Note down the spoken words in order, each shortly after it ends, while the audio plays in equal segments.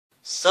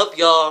Sup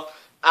y'all,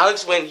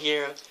 Alex Wynn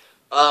here,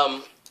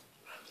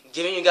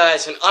 giving you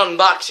guys an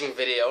unboxing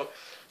video.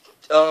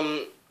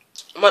 On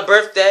my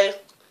birthday,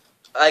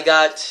 I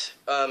got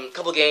a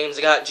couple games.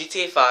 I got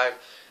GTA 5,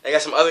 I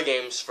got some other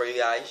games for you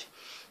guys,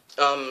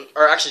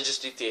 or actually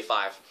just GTA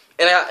 5.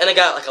 And I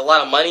got like a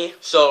lot of money,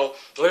 so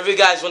whatever you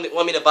guys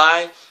want me to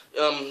buy,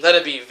 let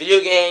it be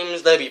video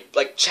games, let it be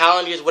like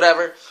challenges,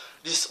 whatever,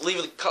 just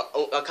leave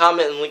a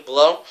comment and link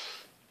below.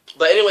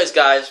 But anyways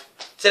guys,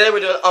 today we're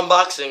doing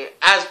unboxing,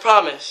 as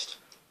promised,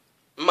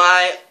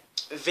 my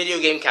video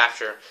game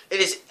capture. It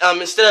is,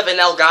 instead of an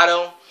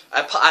Elgato,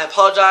 I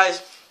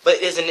apologize, but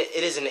it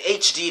is an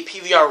HD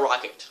PVR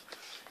Rocket.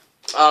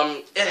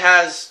 It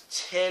has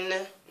 10,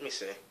 let me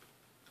see.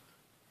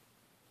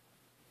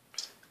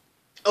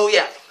 Oh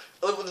yeah,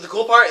 the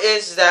cool part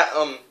is that,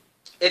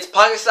 it's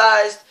pocket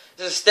sized.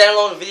 It's a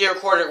standalone video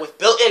recorder with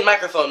built-in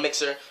microphone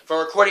mixer for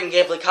recording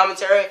gameplay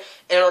commentary,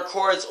 and it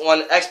records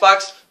on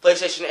Xbox,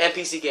 PlayStation, and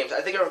PC games.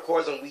 I think it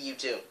records on Wii U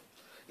too.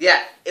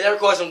 Yeah, it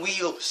records on Wii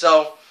U,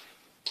 so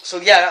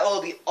yeah, that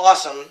will be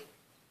awesome.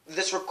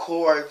 This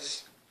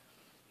records,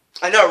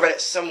 I know I read it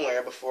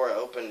somewhere before I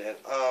opened it.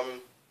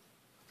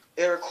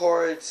 It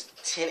records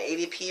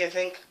 1080p, I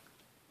think.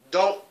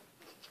 Hold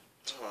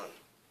on.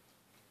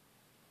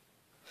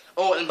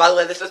 Oh, and by the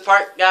way, this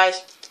part,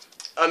 guys,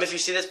 if you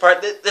see this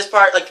part,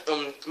 like,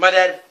 my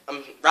dad,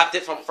 wrapped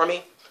it for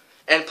me,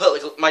 and put,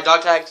 like, my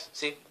dog tags,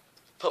 see?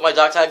 Put my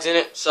dog tags in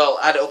it, so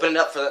I had to open it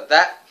up for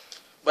that.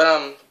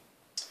 But,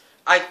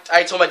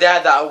 I told my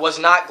dad that I was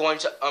not going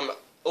to,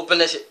 open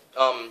this,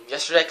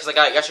 yesterday, because I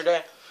got it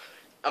yesterday.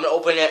 I'm going to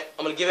open it,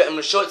 I'm going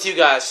to show it to you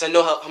guys, so I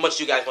know how much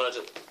you guys wanted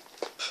to,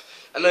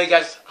 I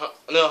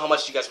know how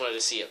much you guys wanted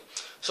to see it.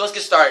 So let's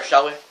get started,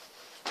 shall we?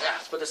 Yeah,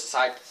 let's put this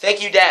aside.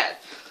 Thank you, Dad.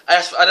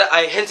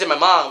 I hinted my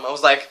mom, I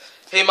was like,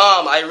 hey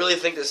Mom, I really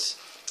think this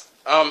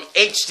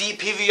HD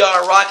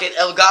PVR Rocket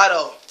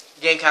Elgato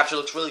game capture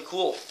looks really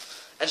cool.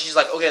 And she's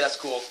like, okay, that's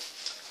cool.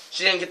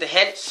 She didn't get the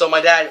hint, so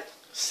my dad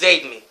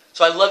saved me.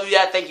 So I love you,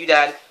 Dad. Thank you,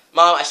 Dad.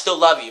 Mom, I still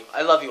love you.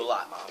 I love you a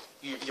lot, Mom.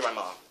 You're my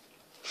mom.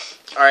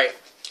 Alright.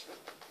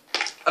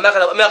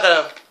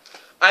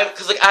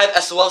 Cause like I have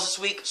SOLs this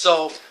week,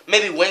 so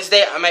maybe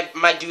Wednesday I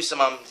might do some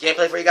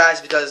gameplay for you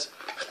guys, because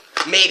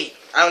maybe,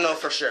 I don't know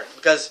for sure,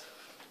 because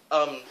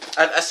I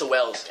have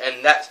SOLs,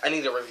 and I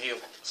need a review.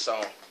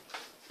 So,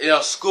 you know,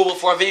 school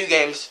before video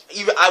games.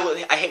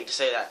 I hate to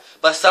say that,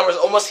 but summer's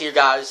almost here,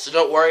 guys. So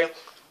don't worry.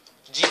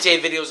 GTA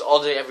videos all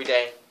day, every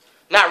day.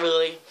 Not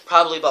really.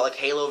 Probably about like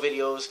Halo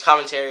videos,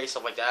 commentary,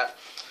 stuff like that.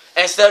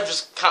 And instead of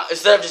just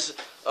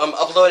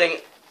uploading,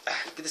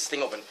 get this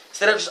thing open.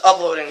 Instead of just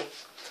uploading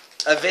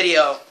a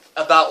video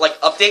about like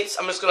updates,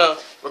 I'm just gonna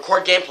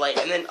record gameplay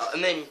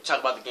and then talk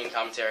about the game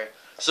commentary,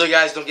 so you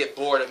guys don't get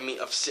bored of me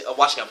of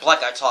watching a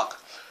black guy talk.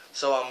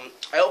 So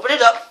I opened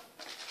it up,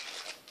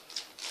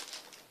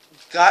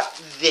 got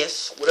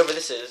this, whatever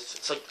this is.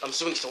 It's like, I'm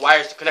assuming it's the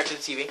wires to connect to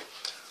the TV.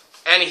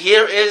 And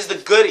here is the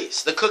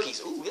goodies, the cookies.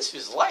 Ooh, this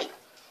feels light.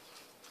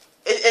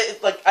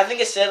 Like, I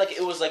think it said like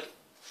it was like,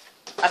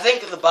 I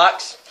think the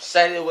box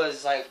said it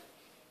was like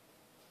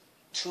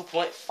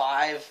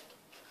 2.5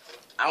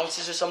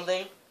 ounces or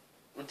something.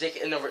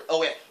 Ridiculous.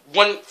 Oh yeah,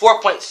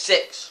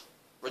 4.6.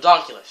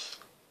 Redonkulous.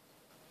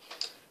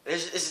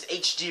 This is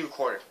HD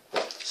recorder.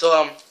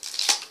 So I'm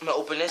gonna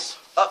open this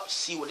up,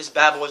 see what this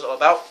bad boy is all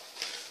about.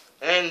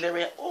 And there we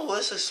go. Oh,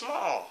 this is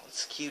small.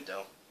 It's cute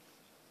though.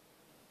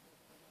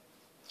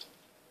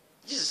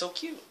 This is so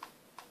cute.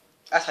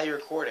 That's how you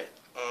record it.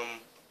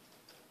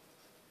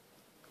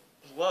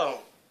 Whoa.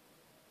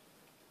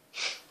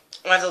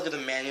 I'm gonna have to look at the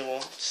manual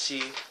to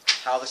see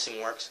how this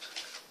thing works.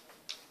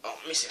 Oh,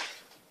 let me see.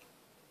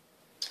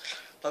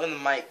 Plug in the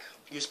mic,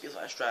 USB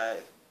flash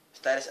drive,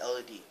 status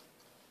LED.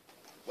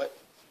 What?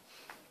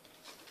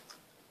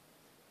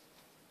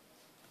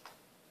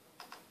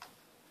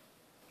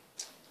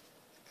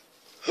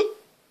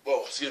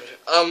 Whoa, excuse me.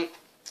 I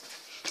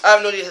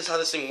have no idea how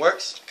this thing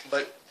works,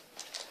 but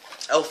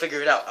I'll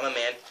figure it out. I'm a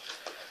man.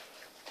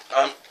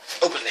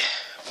 Open it.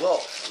 Whoa,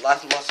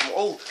 lots more.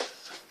 Oh,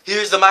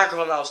 here's the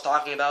microphone I was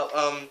talking about.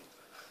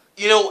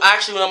 You know,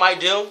 actually what I might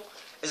do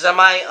is I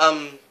might,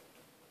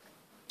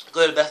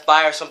 go to Best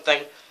Buy or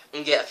something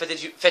and get a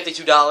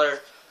 $52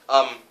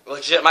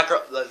 legit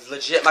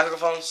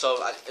microphone,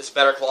 so it's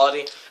better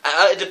quality.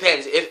 It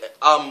depends. If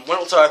when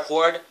it's a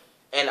record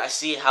and I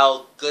see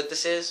how good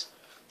this is,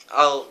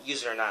 I'll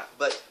use it or not.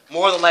 But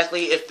more than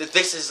likely, if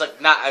this is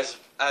like not as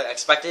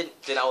expected,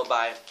 then I will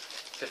buy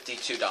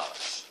 $52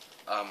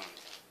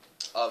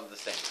 of the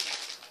thing.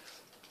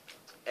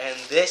 And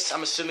this,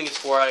 I'm assuming it's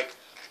for like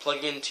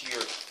plugging into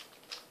your.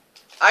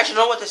 I actually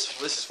know what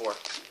this is for. I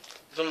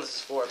don't know what this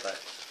is for, but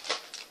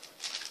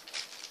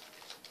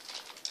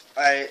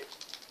I'm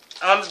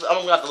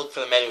gonna have to look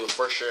for the menu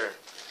for sure.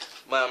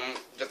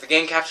 Got the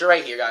game capture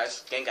right here,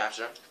 guys. Game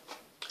capture.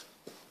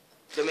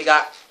 Then we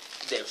got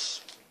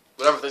this,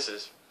 whatever this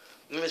is.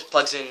 Maybe this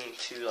plugs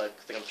into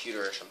like the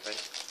computer or something.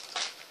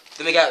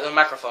 Then we got the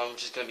microphone,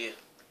 which is gonna be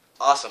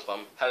awesome.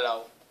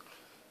 Hello.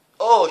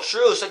 Oh,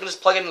 true. So I can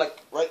just plug in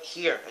like right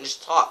here and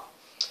just talk.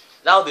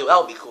 That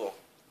would be cool.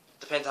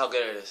 Depends how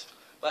good it is.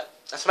 But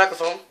that's the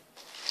microphone.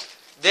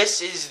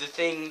 This is the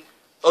thing.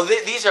 Oh,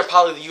 these are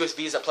probably the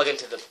USBs that plug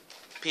into the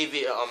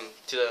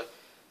to the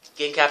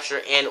game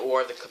capture and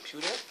or the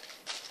computer.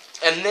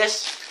 And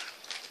this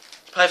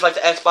probably for like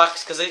the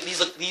Xbox, because these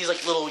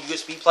like little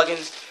USB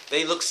plugins.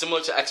 They look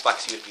similar to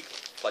Xbox USB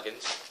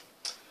plugins.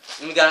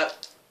 And we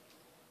got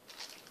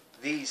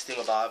these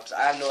thingamabobs.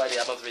 I have no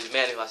idea. I'm not the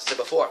man, like I said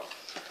before.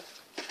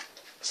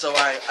 So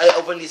I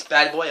opened this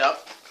bad boy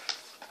up,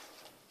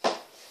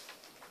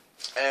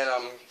 and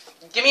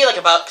give me like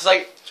about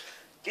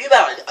give me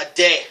about a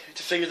day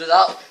to figure this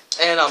out.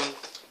 And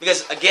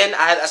because again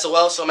I had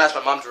SOL, so I'm gonna ask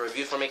my mom to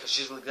review for me because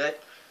she's really good.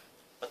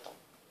 What the?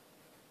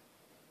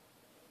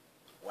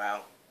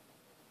 Wow.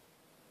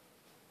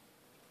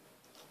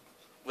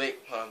 Wait,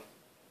 hold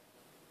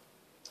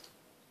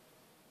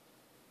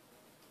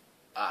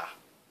on.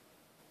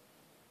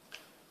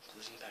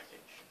 Losing package.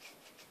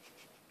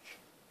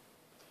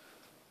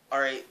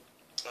 Alright.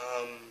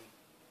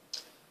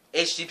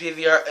 HD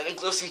PVR, and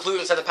include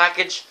inside the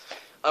package,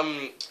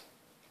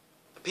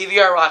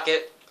 PVR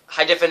Rocket,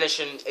 high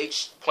definition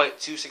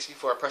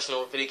H.264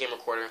 personal video game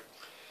recorder,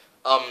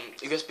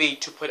 USB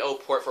 2.0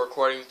 port for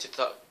recording to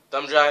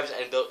thumb drives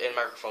and built-in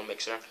microphone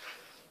mixer,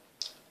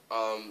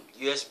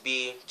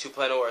 USB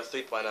 2.0 or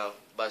 3.0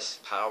 bus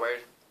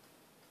powered,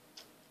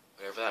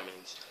 whatever that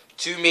means.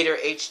 2-meter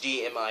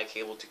HDMI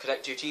cable to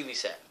connect to your TV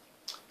set.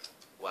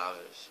 Wow,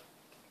 it is.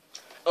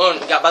 Oh,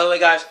 and by the way,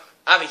 guys,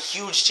 I have a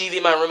huge TV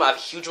in my room. I have a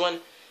huge one.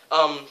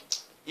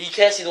 You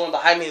can't see the one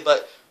behind me,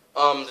 but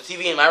the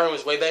TV in my room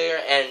is way bigger,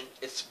 and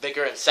it's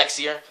bigger and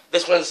sexier.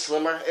 This one's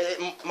slimmer.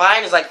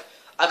 Mine is like,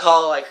 I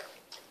call it like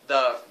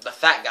the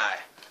fat guy,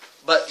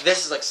 but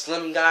this is like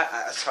slim guy.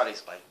 That's hard to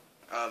explain.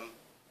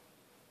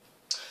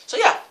 So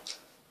yeah,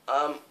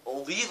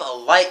 leave a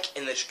like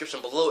in the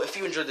description below if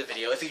you enjoyed the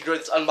video, if you enjoyed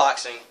this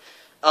unboxing.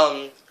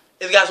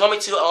 If you guys want me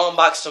to, I'll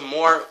unbox some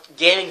more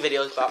gaming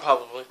videos,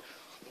 probably.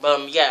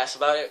 But yeah, that's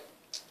about it.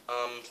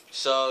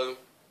 So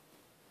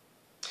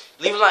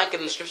leave a like in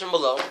the description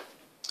below,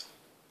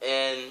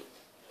 and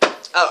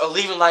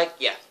leave a like,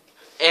 yeah,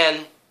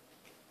 and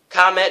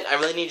comment. I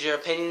really need your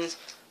opinions.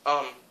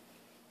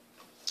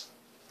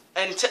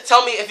 And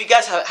tell me if you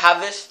guys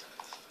have this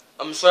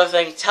sort of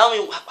thing. Tell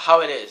me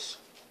how it is,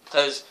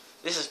 because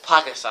this is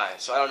pocket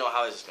size, so I don't know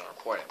how this is gonna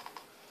record it.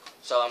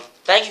 So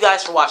thank you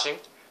guys for watching.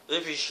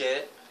 Really appreciate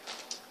it.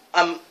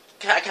 I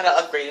kind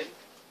of upgraded.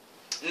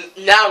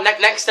 Now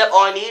next step,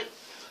 all I need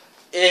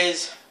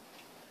is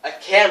a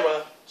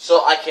camera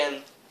so I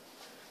can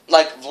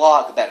like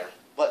vlog better.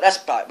 But that's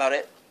about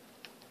it.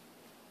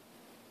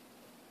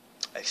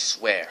 I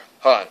swear.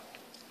 Hold on.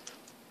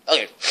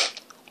 Okay.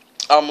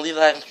 Leave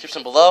that in the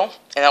description below,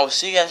 and I will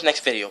see you guys next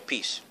video.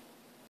 Peace.